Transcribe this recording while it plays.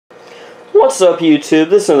What's up, YouTube?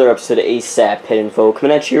 This is another episode of ASAP Pet Info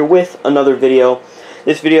coming at you here with another video.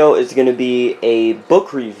 This video is going to be a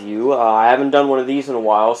book review. I haven't done one of these in a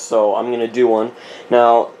while, so I'm going to do one.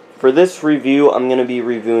 Now, for this review, I'm going to be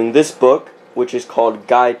reviewing this book, which is called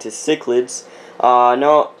Guide to Cichlids.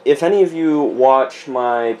 Now, if any of you watched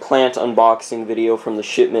my plant unboxing video from the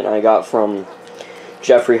shipment I got from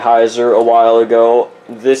Jeffrey Heiser a while ago,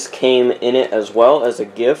 this came in it as well as a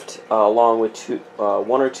gift, along with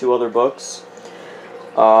one or two other books.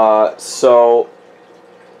 So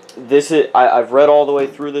this is I've read all the way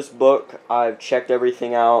through this book. I've checked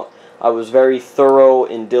everything out. I was very thorough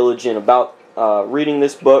and diligent about reading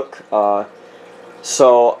this book.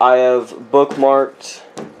 So I have bookmarked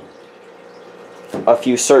a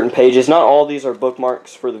few certain pages. Not all these are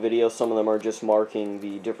bookmarks for the video. Some of them are just marking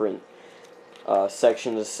the different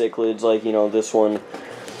sections of cichlids, like, this one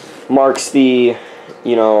marks the,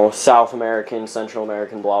 South American, Central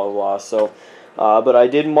American, blah, blah, blah. So, but I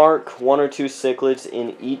did mark one or two cichlids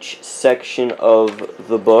in each section of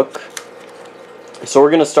the book. So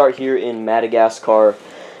we're going to start here in Madagascar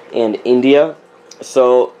and India.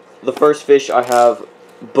 So the first fish I have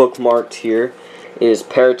bookmarked here is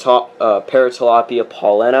Paratilapia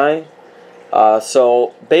paulini.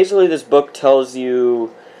 So basically this book tells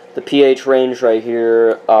you the pH range right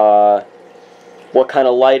here, what kind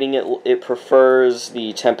of lighting it prefers,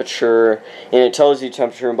 the temperature, and it tells you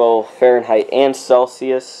temperature in both Fahrenheit and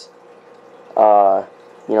Celsius,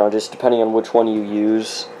 just depending on which one you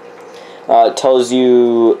use. It tells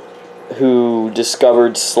you who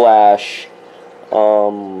discovered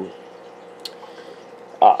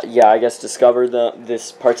discovered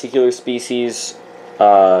this particular species,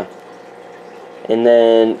 and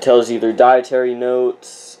then tells you their dietary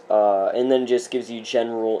notes, and then just gives you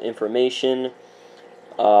general information.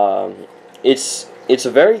 It's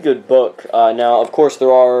a very good book. Now, of course,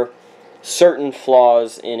 there are certain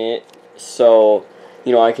flaws in it, so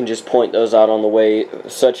I can just point those out on the way,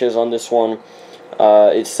 such as on this one.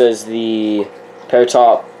 It says the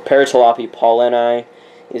Paratilapia paulini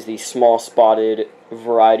is the small spotted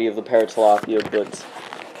variety of the Paratilapia,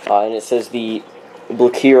 and it says the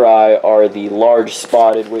Blakiri are the large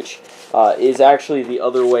spotted, which is actually the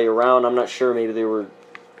other way around. I'm not sure, maybe they were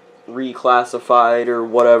reclassified or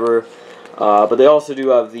whatever, but they also do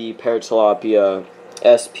have the Paratilapia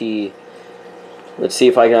sp. Let's see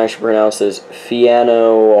if I can actually pronounce this.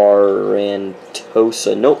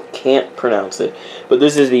 Fianoarantosa. Nope, can't pronounce it. But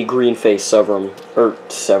this is the green face severum, or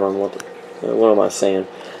severum. What am I saying?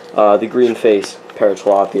 The green face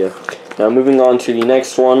Paratilapia. Now moving on to the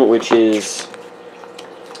next one, which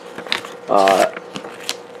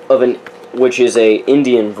is a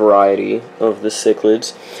Indian variety of the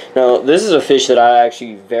cichlids. Now, this is a fish that I'm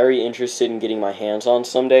actually very interested in getting my hands on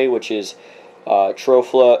someday, which is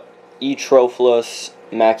Etrophilus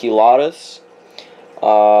maculatus.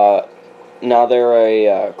 Now, they're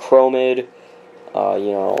a chromid.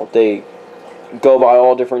 They go by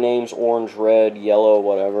all different names: orange, red, yellow,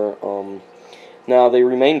 whatever. Now, they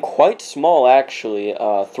remain quite small, actually,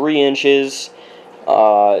 3 inches.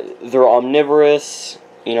 They're omnivorous.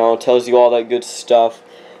 Tells you all that good stuff.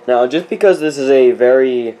 Now, just because this is a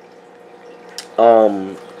very,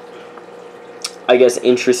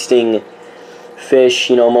 interesting fish,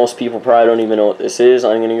 most people probably don't even know what this is.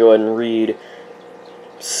 I'm going to go ahead and read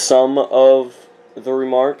some of the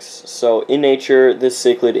remarks. So, in nature, this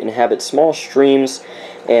cichlid inhabits small streams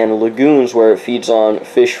and lagoons where it feeds on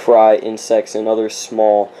fish, fry, insects, and other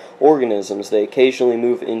small organisms. They occasionally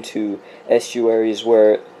move into estuaries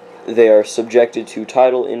where they are subjected to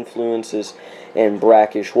tidal influences and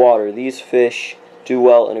brackish water. These fish do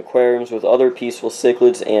well in aquariums with other peaceful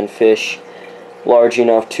cichlids and fish large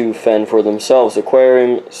enough to fend for themselves.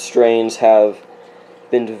 Aquarium strains have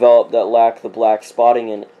been developed that lack the black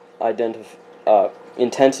spotting and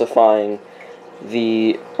intensifying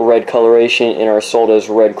the red coloration and are sold as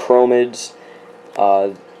red chromids.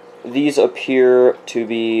 These appear to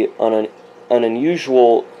be an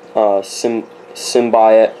unusual symbiosis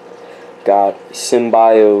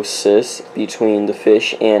between the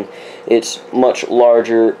fish and its much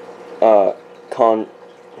larger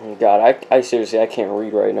seriously, I can't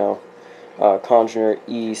read right now. Congener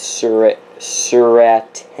E.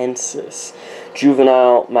 suratensis.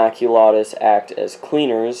 Juvenile maculatus act as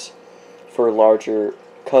cleaners for larger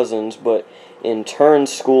cousins, but in turn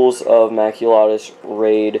schools of maculatus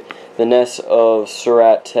raid the nests of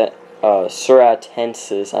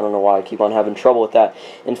suratensis, I don't know why I keep on having trouble with that,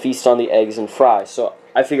 and feast on the eggs and fry. So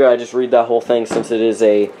I figured I'd just read that whole thing since it is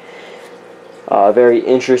a very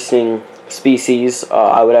interesting species.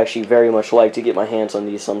 I would actually very much like to get my hands on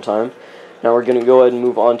these sometime. Now we're going to go ahead and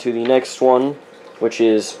move on to the next one, which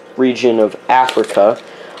is region of Africa.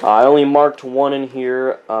 I only marked one in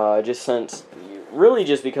here, really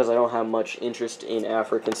just because I don't have much interest in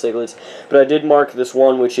African cichlids, but I did mark this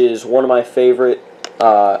one, which is one of my favorite,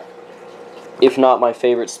 if not my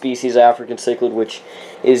favorite species of African cichlid, which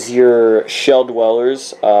is your shell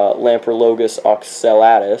dwellers, Lamprologus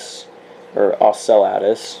ocellatus, or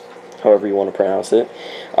ocellatus, however you want to pronounce it.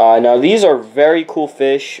 Now these are very cool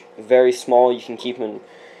fish, very small. You can keep them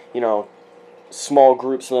in, small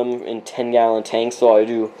groups of them in 10-gallon tanks, so I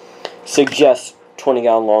do suggest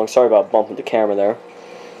 20-gallon long. Sorry about bumping the camera there.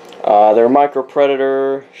 They're a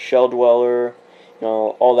micro-predator, shell dweller,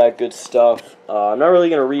 all that good stuff. I'm not really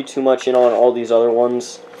going to read too much in on all these other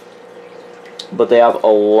ones, but they have a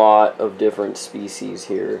lot of different species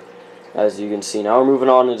here, as you can see. Now we're moving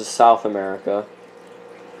on into South America.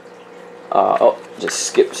 Just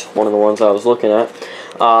skipped one of the ones I was looking at.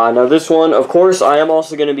 Now this one, of course, I am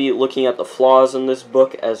also going to be looking at the flaws in this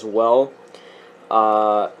book as well.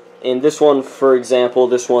 In this one, for example,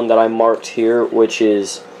 this one that I marked here, which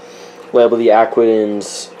is labeled the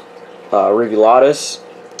Aquidens rivulatus.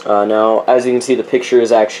 Now, as you can see, the picture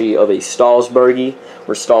is actually of a Stalsbergi,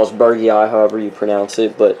 or Stalsbergii, however you pronounce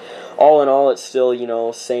it, but all in all, it's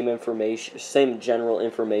still, same information, same general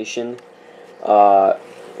information. And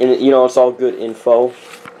it's all good info.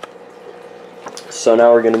 So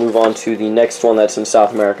now we're going to move on to the next one that's in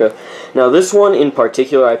South America. Now this one in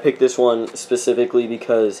particular, I picked this one specifically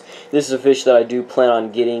because this is a fish that I do plan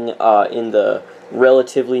on getting in the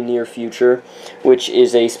relatively near future, which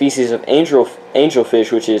is a species of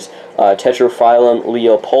angelfish, which is Tetraphyllum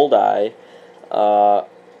leopoldi,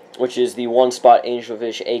 which is the one-spot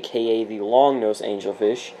angelfish, aka the long-nosed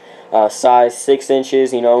angelfish. Size 6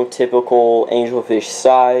 inches, typical angelfish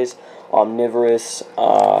size, omnivorous.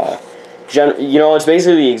 It's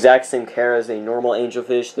basically the exact same care as a normal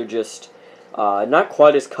angelfish. They're just not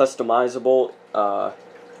quite as customizable.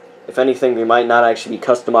 If anything, they might not actually be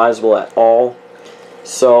customizable at all.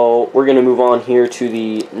 So we're going to move on here to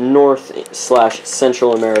the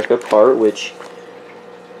North/Central America part, which,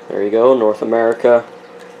 there you go, North America.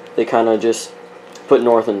 They kind of just put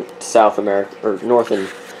North and South America, or North and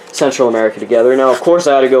Central America together. Now, of course,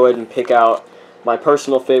 I had to go ahead and pick out my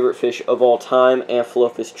personal favorite fish of all time,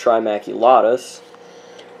 Amphilophus trimaculatus.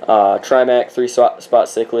 Trimac, 3-spot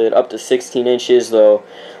cichlid, up to 16 inches, though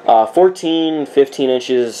 14, 15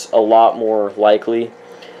 inches, a lot more likely.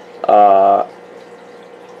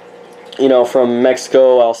 From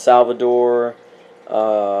Mexico, El Salvador,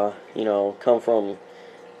 come from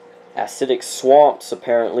acidic swamps,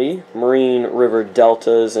 apparently, marine river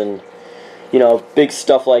deltas, and big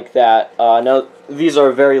stuff like that. Now, these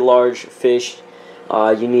are very large fish.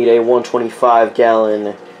 You need a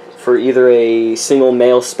 125-gallon for either a single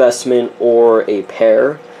male specimen or a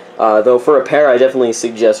pair. Though for a pair, I definitely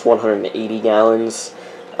suggest 180 gallons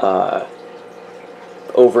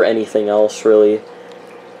over anything else, really.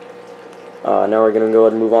 Now we're going to go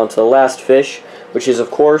ahead and move on to the last fish, which is, of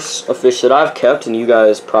course, a fish that I've kept, and you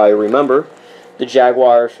guys probably remember, the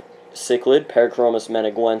jaguar cichlid, Parachromis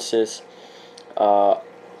meneguensis.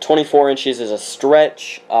 24 inches is a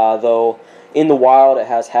stretch, though in the wild it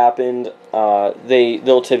has happened.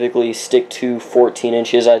 They'll typically stick to 14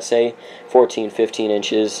 inches, I'd say, 14, 15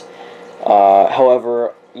 inches.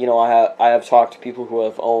 However, I have talked to people who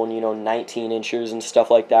have owned, 19 inches and stuff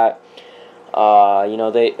like that.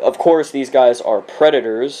 Of course, these guys are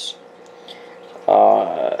predators.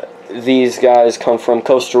 These guys come from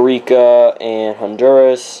Costa Rica and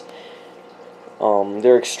Honduras.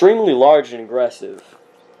 They're extremely large and aggressive.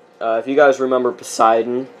 If you guys remember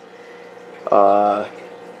Poseidon,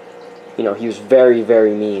 he was very,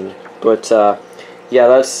 very mean. But, yeah,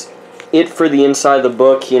 that's it for the inside of the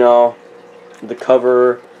book. The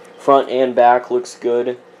cover, front and back, looks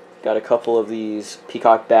good. Got a couple of these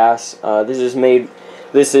peacock bass. This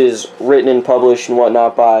is written and published and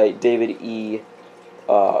whatnot by David E.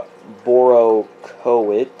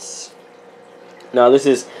 Borokowitz. Now, this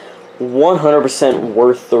is 100%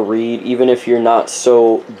 worth the read, even if you're not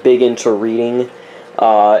so big into reading.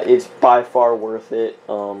 It's by far worth it.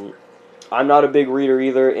 I'm not a big reader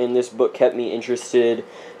either, and this book kept me interested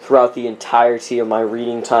throughout the entirety of my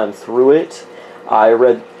reading time through it. I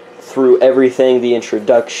read through everything, the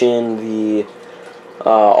introduction,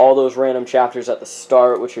 all those random chapters at the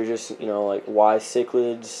start, which are just, like, why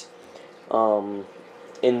cichlids, and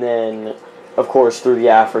then, of course, through the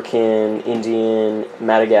African, Indian,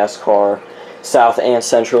 Madagascar, South and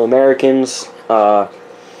Central Americans.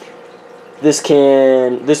 This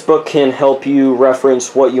book can help you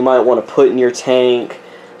reference what you might want to put in your tank,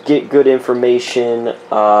 get good information,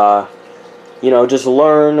 just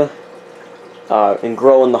learn and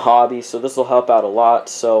grow in the hobby. So this will help out a lot.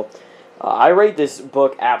 So I rate this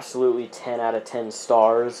book absolutely 10 out of 10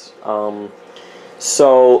 stars.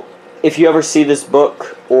 So if you ever see this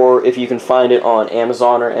book, or if you can find it on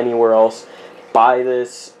Amazon or anywhere else, buy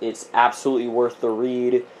this. It's absolutely worth the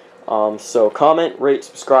read. So comment, rate,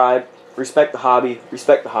 subscribe, respect the hobby,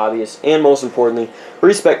 respect the hobbyists, and most importantly,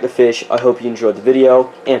 respect the fish. I hope you enjoyed the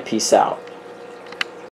video, and peace out.